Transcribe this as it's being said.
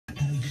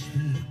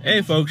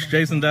Hey folks,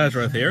 Jason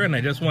Dazrath here, and I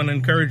just want to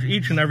encourage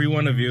each and every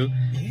one of you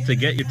to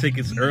get your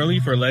tickets early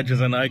for Legends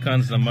and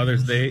Icons, the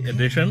Mother's Day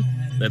edition.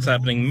 That's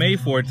happening May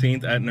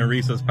 14th at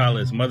Neresa's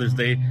Palace, Mother's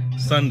Day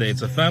Sunday.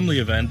 It's a family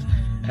event,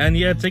 and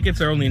yeah, tickets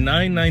are only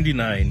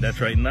 $9.99.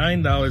 That's right,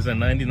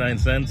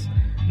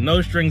 $9.99.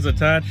 No strings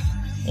attached.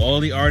 All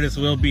the artists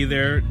will be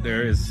there.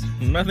 There is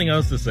nothing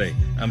else to say.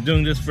 I'm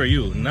doing this for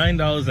you.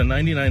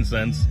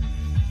 $9.99,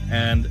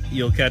 and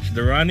you'll catch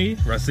Dharani,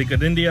 Rasika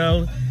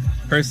Dindyal,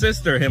 her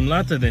sister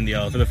Himlata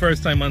Dindyal for the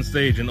first time on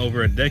stage in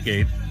over a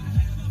decade.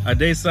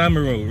 Ade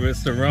Samaru,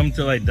 Mr. Rum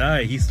Till I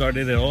Die, he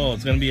started it all.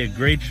 It's going to be a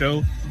great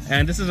show,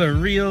 and this is a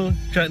real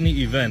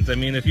chutney event. I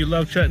mean, if you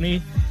love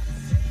chutney,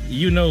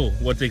 you know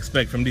what to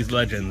expect from these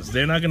legends.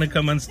 They're not going to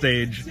come on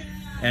stage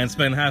and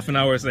spend half an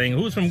hour saying,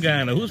 who's from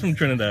Ghana, who's from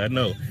Trinidad?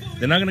 No,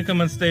 they're not going to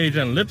come on stage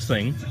and lip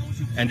sync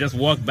and just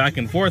walk back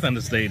and forth on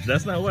the stage.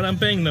 That's not what I'm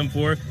paying them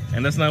for,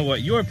 and that's not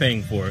what you're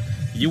paying for.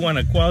 You want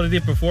a quality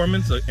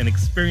performance, an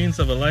experience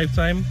of a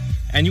lifetime,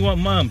 and you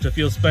want mom to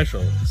feel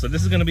special. So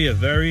this is going to be a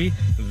very,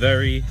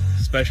 very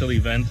special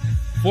event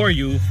for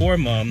you, for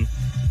mom.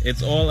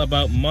 It's all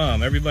about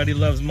mom. Everybody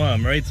loves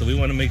mom, right? So we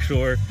want to make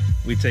sure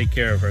we take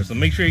care of her. So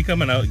make sure you're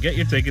coming out. Get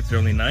your tickets. They're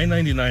only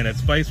 $9.99 at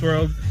Spice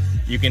World.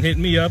 You can hit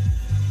me up,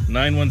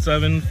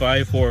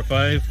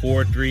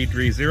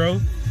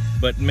 917-545-4330.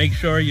 But make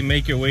sure you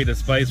make your way to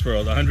Spice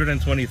World,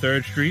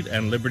 123rd Street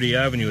and Liberty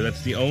Avenue.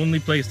 That's the only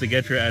place to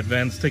get your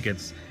advance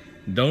tickets.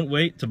 Don't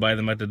wait to buy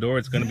them at the door.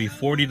 It's going to be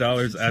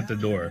 $40 at the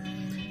door.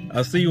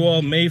 I'll see you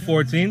all May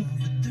 14th.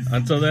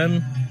 Until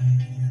then,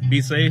 be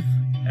safe,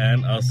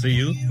 and I'll see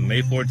you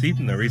May 14th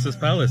in Neresa's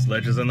Palace,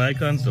 Legends and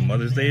Icons, the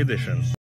Mother's Day edition.